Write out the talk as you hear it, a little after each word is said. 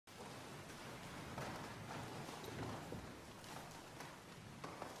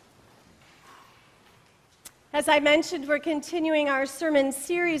As I mentioned, we're continuing our sermon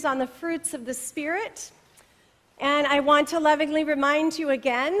series on the fruits of the Spirit. And I want to lovingly remind you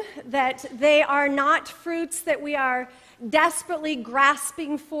again that they are not fruits that we are desperately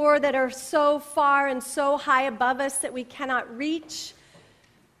grasping for, that are so far and so high above us that we cannot reach,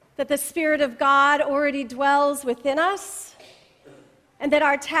 that the Spirit of God already dwells within us, and that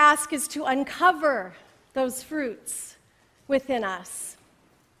our task is to uncover those fruits within us.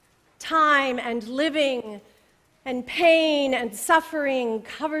 Time and living and pain and suffering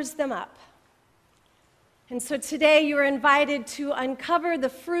covers them up. And so today you are invited to uncover the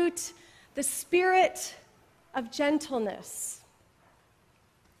fruit, the spirit of gentleness.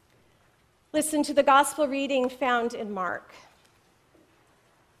 Listen to the gospel reading found in Mark.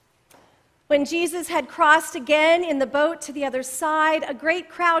 When Jesus had crossed again in the boat to the other side, a great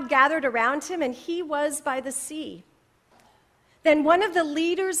crowd gathered around him, and he was by the sea. Then one of the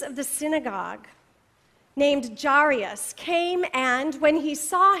leaders of the synagogue, named Jairus, came and, when he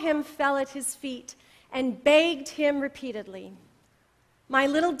saw him, fell at his feet and begged him repeatedly, "My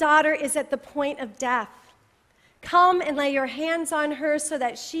little daughter is at the point of death. Come and lay your hands on her so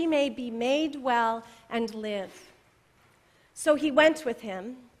that she may be made well and live." So he went with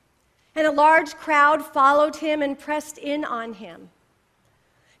him, and a large crowd followed him and pressed in on him.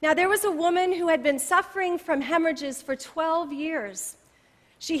 Now there was a woman who had been suffering from hemorrhages for 12 years.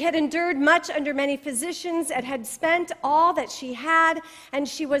 She had endured much under many physicians and had spent all that she had, and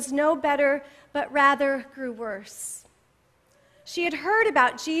she was no better, but rather grew worse. She had heard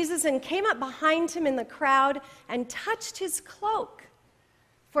about Jesus and came up behind him in the crowd and touched his cloak.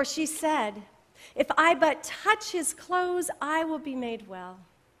 For she said, "If I but touch his clothes, I will be made well."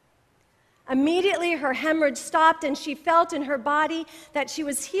 Immediately her hemorrhage stopped, and she felt in her body that she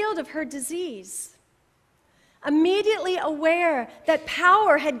was healed of her disease. Immediately aware that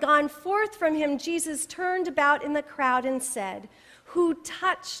power had gone forth from him, Jesus turned about in the crowd and said, "Who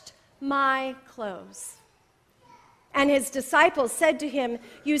touched my clothes?" And his disciples said to him,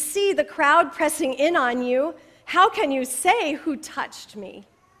 "You see the crowd pressing in on you. How can you say, 'Who touched me?'"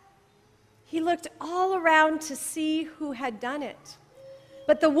 He looked all around to see who had done it.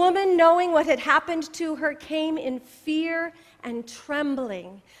 But the woman, knowing what had happened to her, came in fear and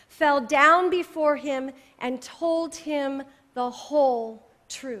trembling, fell down before him, and told him the whole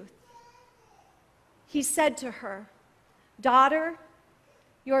truth. He said to her, "Daughter,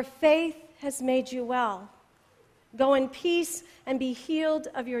 your faith has made you well. Go in peace and be healed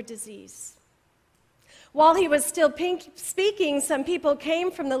of your disease." While he was still speaking, some people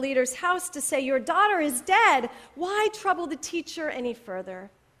came from the leader's house to say, "Your daughter is dead. Why trouble the teacher any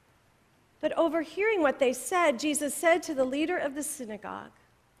further?" But overhearing what they said, Jesus said to the leader of the synagogue,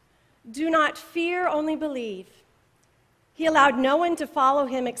 "Do not fear, only believe." He allowed no one to follow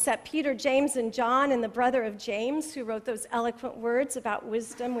him except Peter, James, and John, and the brother of James, who wrote those eloquent words about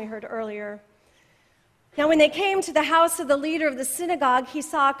wisdom we heard earlier. Now, when they came to the house of the leader of the synagogue, he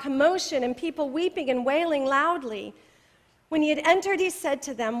saw a commotion and people weeping and wailing loudly. When he had entered, he said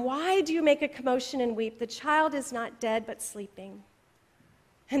to them, "Why do you make a commotion and weep? The child is not dead, but sleeping."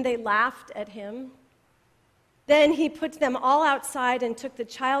 And they laughed at him. Then he put them all outside and took the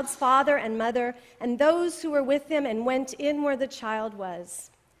child's father and mother and those who were with him and went in where the child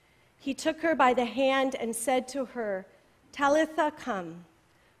was. He took her by the hand and said to her, "Talitha cum,"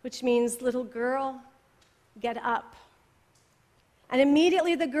 which means, "Little girl, get up." And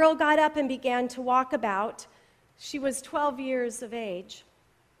immediately the girl got up and began to walk about. She was 12 years of age.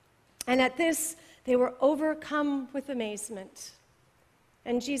 And at this, they were overcome with amazement.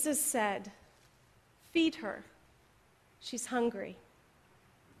 And Jesus said, "Feed her. She's hungry."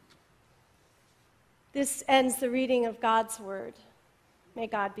 This ends the reading of God's word. May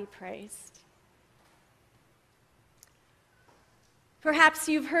God be praised. Perhaps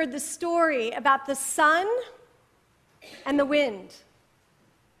you've heard the story about the sun and the wind.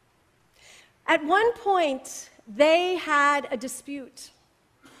 At one point, they had a dispute.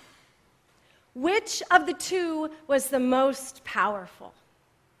 Which of the two was the most powerful?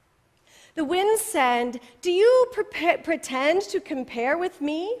 The wind said, "Do you pretend to compare with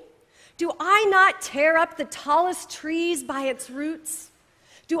me? Do I not tear up the tallest trees by its roots?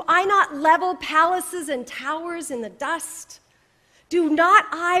 Do I not level palaces and towers in the dust? Do not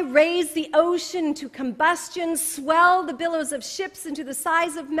I raise the ocean to combustion, swell the billows of ships into the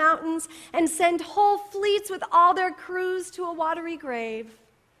size of mountains, and send whole fleets with all their crews to a watery grave?"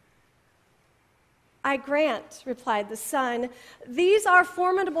 "I grant," replied the sun, "these are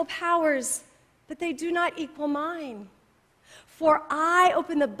formidable powers, but they do not equal mine. For I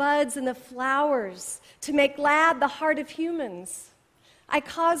open the buds and the flowers to make glad the heart of humans. I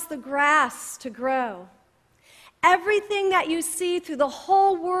cause the grass to grow, Everything that you see through the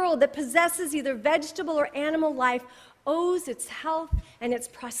whole world that possesses either vegetable or animal life owes its health and its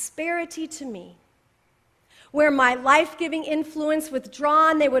prosperity to me. Were my life-giving influence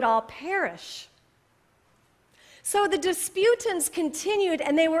withdrawn, they would all perish. So the disputants continued,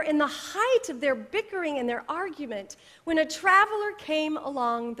 and they were in the height of their bickering and their argument when a traveler came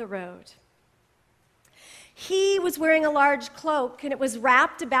along the road. He was wearing a large cloak, and it was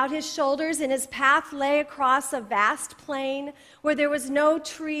wrapped about his shoulders, and his path lay across a vast plain where there was no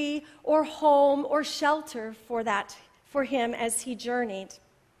tree or home or shelter for him as he journeyed.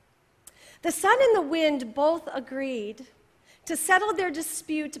 The sun and the wind both agreed to settle their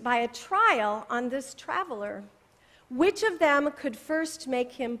dispute by a trial on this traveler. Which of them could first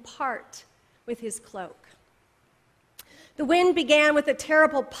make him part with his cloak? The wind began with a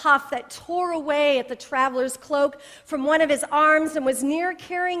terrible puff that tore away at the traveler's cloak from one of his arms and was near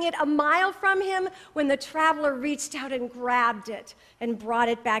carrying it a mile from him when the traveler reached out and grabbed it and brought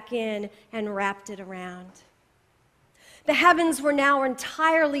it back in and wrapped it around. The heavens were now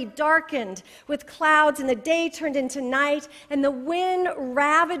entirely darkened with clouds, and the day turned into night, and the wind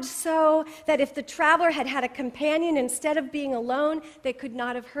ravaged so that if the traveler had had a companion instead of being alone, they could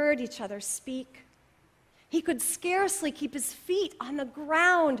not have heard each other speak. He could scarcely keep his feet on the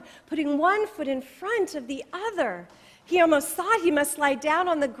ground, putting one foot in front of the other. He almost thought he must lie down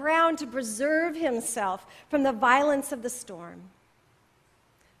on the ground to preserve himself from the violence of the storm.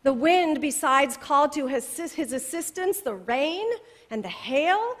 The wind, besides, called to his assistance the rain and the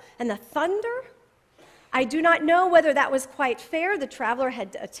hail and the thunder. I do not know whether that was quite fair. The traveler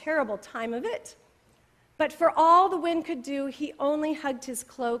had a terrible time of it. But for all the wind could do, he only hugged his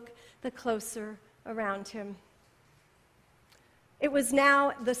cloak the closer around him. It was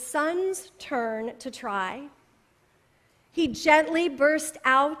now the sun's turn to try. He gently burst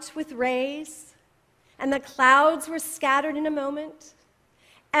out with rays, and the clouds were scattered in a moment.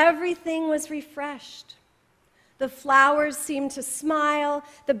 Everything was refreshed. The flowers seemed to smile.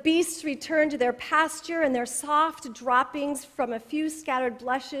 The beasts returned to their pasture, and their soft droppings from a few scattered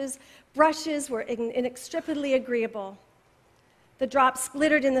brushes were inextricably agreeable. The drops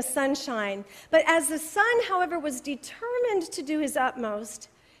glittered in the sunshine. But as the sun, however, was determined to do his utmost,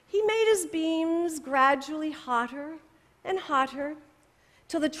 he made his beams gradually hotter and hotter,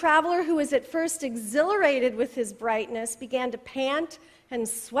 till the traveler, who was at first exhilarated with his brightness, began to pant and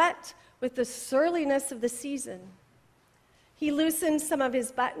sweat with the surliness of the season. He loosened some of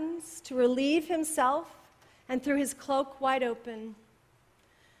his buttons to relieve himself and threw his cloak wide open.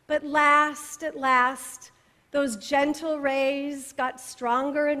 But at last, those gentle rays got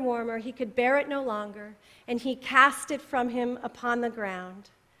stronger and warmer. He could bear it no longer, and he cast it from him upon the ground.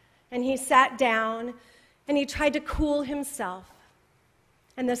 And he sat down, and he tried to cool himself.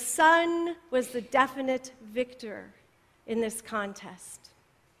 And the sun was the definite victor in this contest.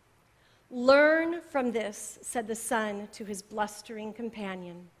 "Learn from this," said the sun to his blustering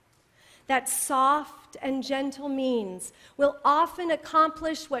companion, "that soft and gentle means will often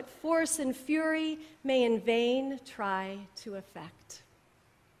accomplish what force and fury may in vain try to effect."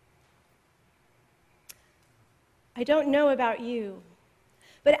 I don't know about you,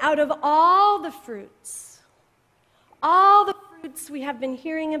 but out of all the fruits we have been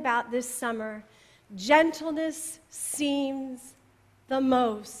hearing about this summer, gentleness seems the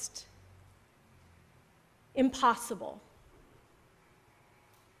most impossible,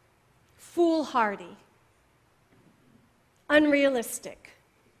 foolhardy, unrealistic,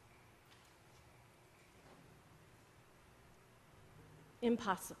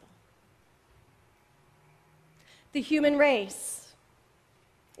 impossible. The human race,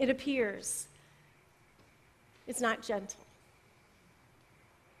 it appears, is not gentle.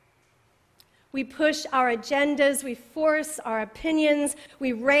 We push our agendas, we force our opinions,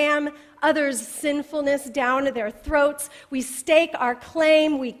 we ram others' sinfulness down to their throats, we stake our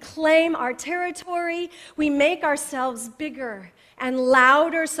claim, we claim our territory, we make ourselves bigger and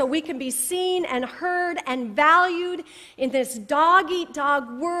louder so we can be seen and heard and valued. In this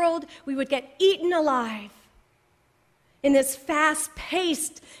dog-eat-dog world, we would get eaten alive. In this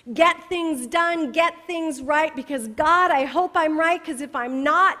fast-paced, get things done, get things right, because God, I hope I'm right, because if I'm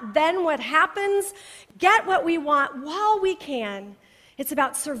not, then what happens? Get what we want while we can. It's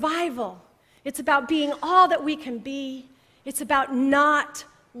about survival. It's about being all that we can be. It's about not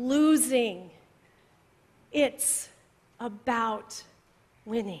losing. It's about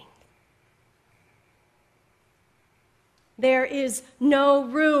winning. There is no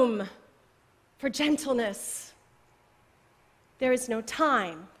room for gentleness. There is no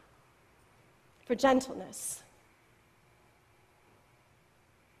time for gentleness.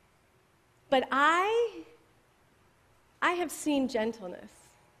 But I I have seen gentleness.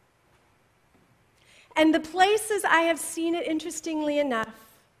 And the places I have seen it, interestingly enough,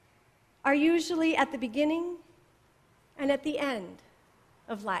 are usually at the beginning and at the end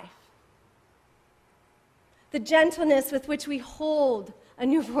of life. The gentleness with which we hold a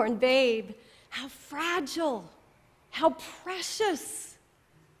newborn babe, how fragile, how precious.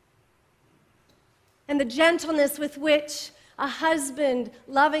 And the gentleness with which a husband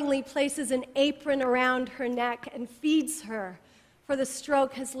lovingly places an apron around her neck and feeds her, for the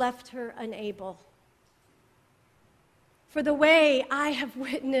stroke has left her unable. For the way I have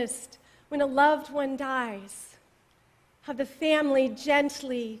witnessed when a loved one dies, how the family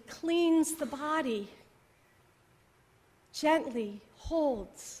gently cleans the body, gently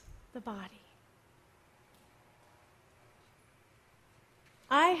holds the body.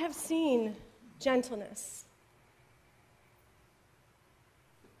 I have seen gentleness.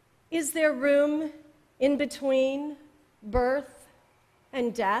 Is there room in between birth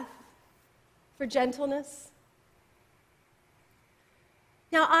and death for gentleness?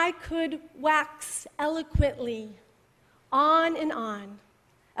 Now, I could wax eloquently on and on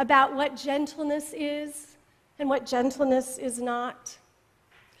about what gentleness is and what gentleness is not.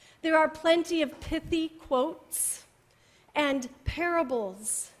 There are plenty of pithy quotes and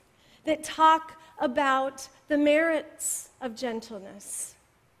parables that talk about the merits of gentleness.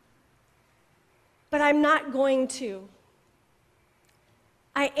 But I'm not going to.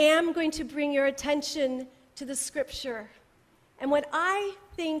 I am going to bring your attention to the scripture and what I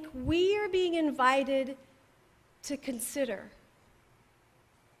think we are being invited to consider.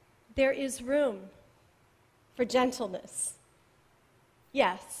 There is room for gentleness.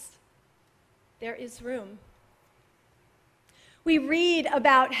 Yes, there is room. We read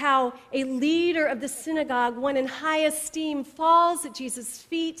about how a leader of the synagogue, one in high esteem, falls at Jesus'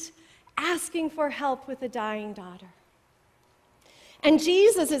 feet, asking for help with a dying daughter. And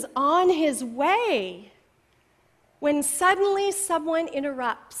Jesus is on his way when suddenly someone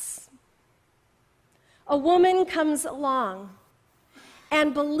interrupts. A woman comes along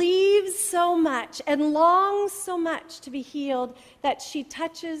and believes so much and longs so much to be healed that she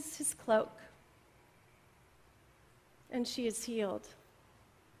touches his cloak, and she is healed.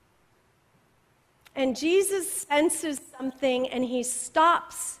 And Jesus senses something, and he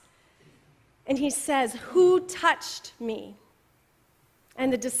stops, and he says, "Who touched me?"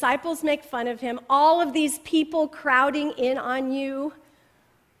 And the disciples make fun of him. All of these people crowding in on you.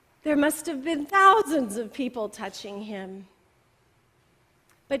 There must have been thousands of people touching him.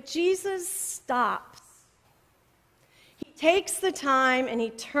 But Jesus stops. He takes the time and he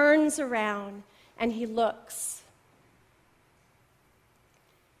turns around and he looks.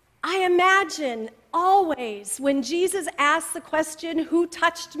 I imagine always when Jesus asks the question, "Who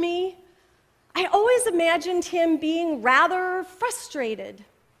touched me?" I always imagined him being rather frustrated.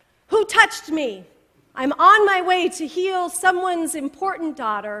 Who touched me? I'm on my way to heal someone's important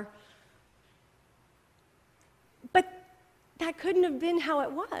daughter. But that couldn't have been how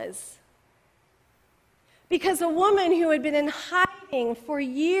it was. Because a woman who had been in hiding for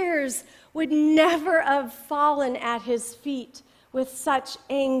years would never have fallen at his feet with such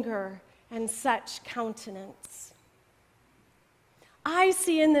anger and such countenance. I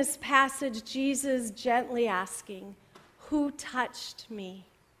see in this passage Jesus gently asking, "Who touched me?"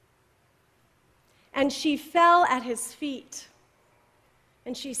 And she fell at his feet,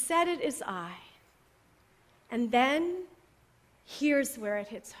 and she said, "It is I." And then, here's where it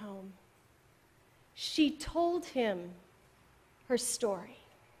hits home. She told him her story.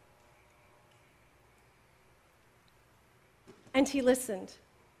 And he listened.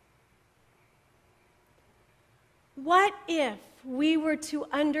 What if we were to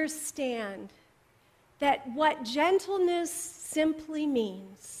understand that what gentleness simply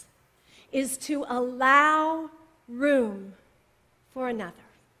means is to allow room for another?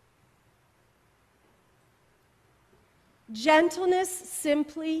 Gentleness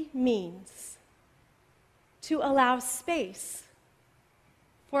simply means to allow space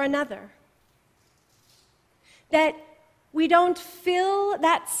for another. That we don't fill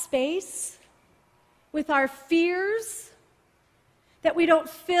that space with our fears, that we don't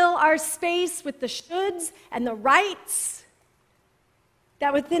fill our space with the shoulds and the rights,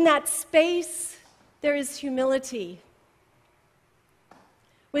 that within that space there is humility.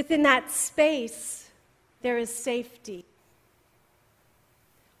 Within that space there is safety,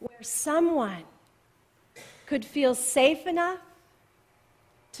 where someone could feel safe enough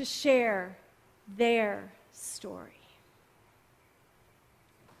to share their story.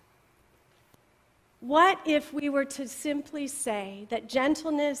 What if we were to simply say that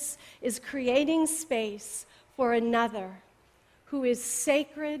gentleness is creating space for another who is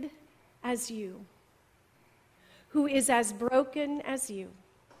sacred as you, who is as broken as you,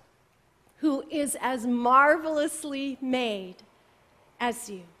 who is as marvelously made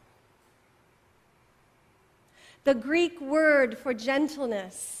as you. The Greek word for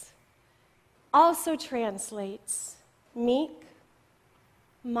gentleness also translates meek,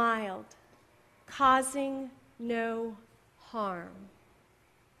 mild, causing no harm.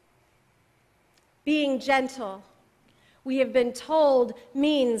 Being gentle, we have been told,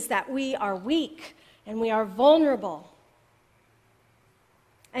 means that we are weak and we are vulnerable.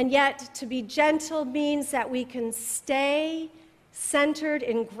 And yet, to be gentle means that we can stay centered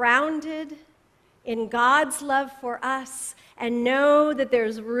and grounded in God's love for us and know that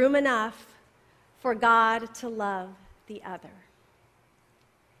there's room enough for God to love the other.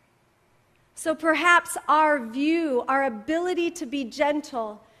 So perhaps our view, our ability to be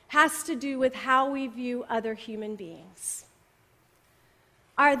gentle, has to do with how we view other human beings.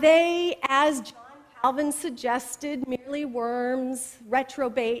 Are they, as John Calvin suggested, merely worms,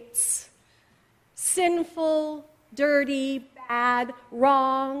 reprobates, sinful, dirty, bad,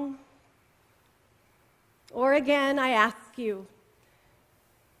 wrong? Or again, I ask you,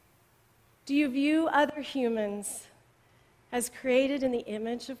 do you view other humans as created in the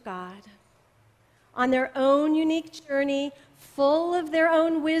image of God, on their own unique journey, full of their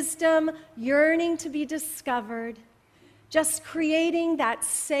own wisdom, yearning to be discovered, just creating that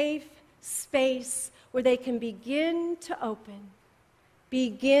safe space where they can begin to open,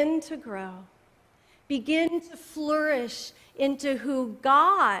 begin to grow, begin to flourish into who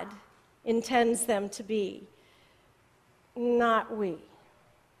God intends them to be, not we?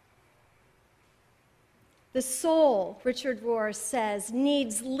 The soul, Richard Rohr says,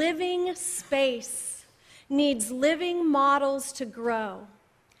 needs living space, needs living models to grow.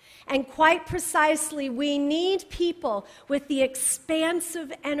 And quite precisely, we need people with the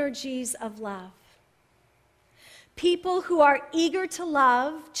expansive energies of love. People who are eager to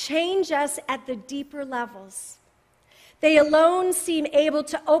love change us at the deeper levels. They alone seem able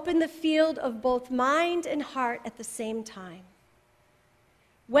to open the field of both mind and heart at the same time.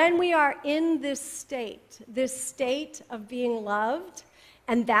 When we are in this state of being loved,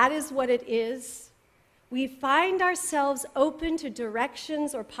 and that is what it is, we find ourselves open to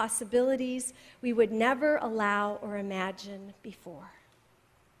directions or possibilities we would never allow or imagine before.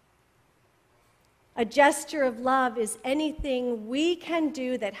 A gesture of love is anything we can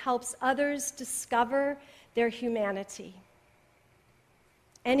do that helps others discover their humanity.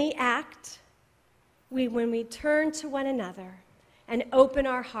 Any act, when we turn to one another and open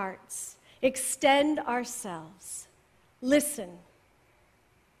our hearts, extend ourselves, listen,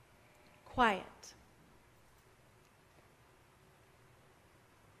 quiet.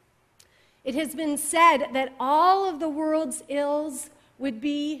 It has been said that all of the world's ills would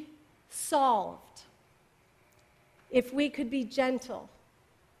be solved if we could be gentle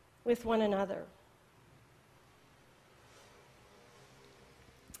with one another.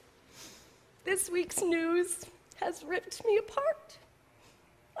 This week's news has ripped me apart.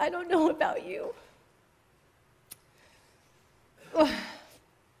 I don't know about you.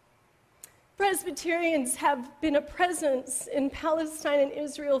 Presbyterians have been a presence in Palestine and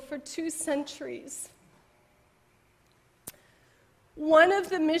Israel for 2 centuries. One of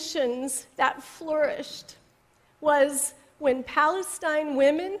the missions that flourished was when Palestine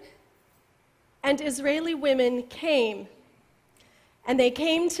women and Israeli women came, and they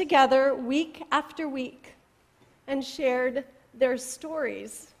came together week after week and shared their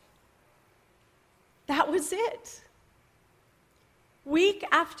stories. That was it. Week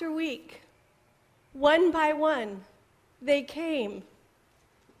after week, one by one, they came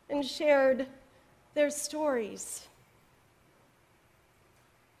and shared their stories.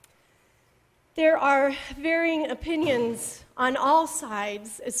 There are varying opinions on all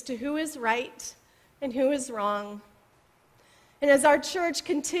sides as to who is right and who is wrong. And as our church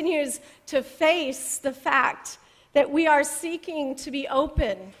continues to face the fact that we are seeking to be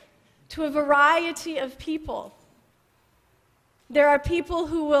open to a variety of people, there are people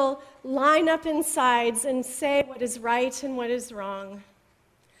who will line up in sides and say what is right and what is wrong.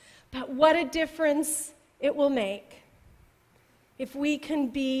 But what a difference it will make if we can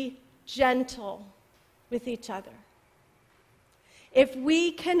be gentle with each other. If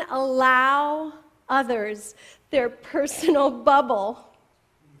we can allow others their personal bubble,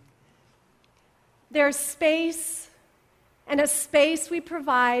 their space, and a space we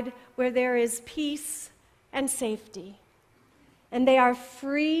provide where there is peace and safety. And they are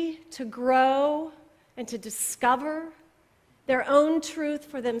free to grow and to discover their own truth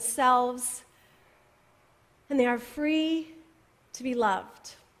for themselves. and they are free to be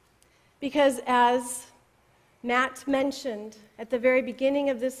loved. Because as Matt mentioned at the very beginning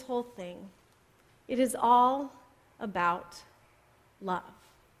of this whole thing, it is all about love.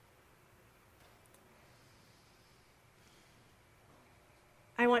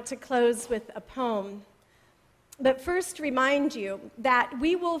 I want to close with a poem, but first remind you that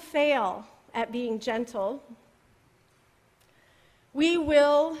we will fail at being gentle. We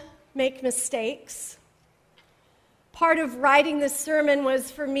will make mistakes. Part of writing this sermon was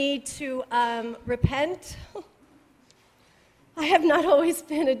for me to repent. I have not always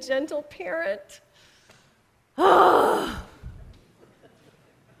been a gentle parent.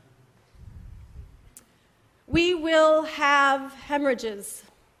 We will have hemorrhages.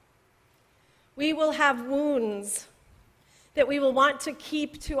 We will have wounds that we will want to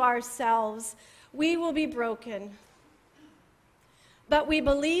keep to ourselves. We will be broken. But we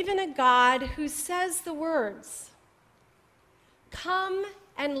believe in a God who says the words, "Come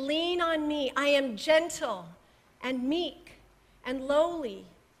and lean on me. I am gentle and meek and lowly,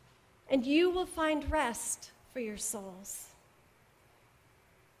 and you will find rest for your souls."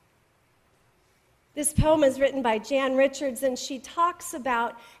 This poem is written by Jan Richards, and she talks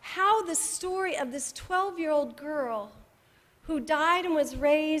about how the story of this 12-year-old girl who died and was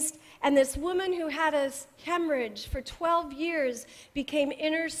raised, and this woman who had a hemorrhage for 12 years became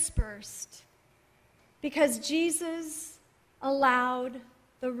interspersed because Jesus allowed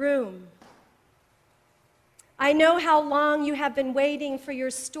the room. I know how long you have been waiting for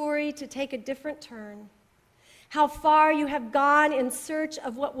your story to take a different turn, how far you have gone in search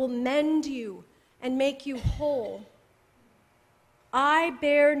of what will mend you and make you whole. I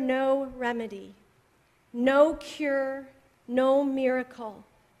bear no remedy, no cure, no miracle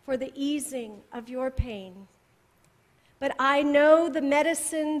for the easing of your pain. But I know the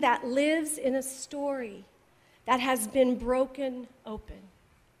medicine that lives in a story that has been broken open.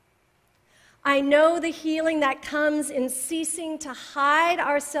 I know the healing that comes in ceasing to hide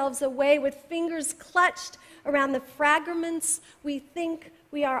ourselves away with fingers clutched around the fragments we think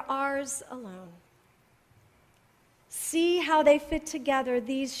we are ours alone. See how they fit together,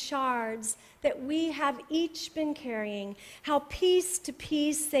 these shards that we have each been carrying, how piece to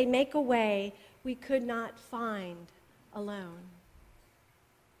piece they make a way we could not find alone.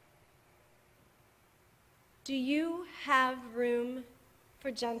 Do you have room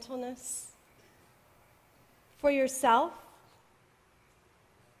for gentleness? For yourself?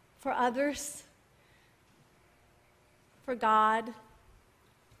 For others? For God?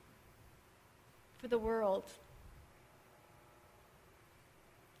 For the world?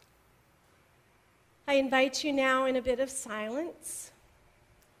 I invite you now in a bit of silence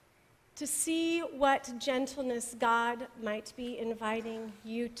to see what gentleness God might be inviting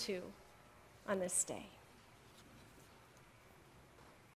you to on this day.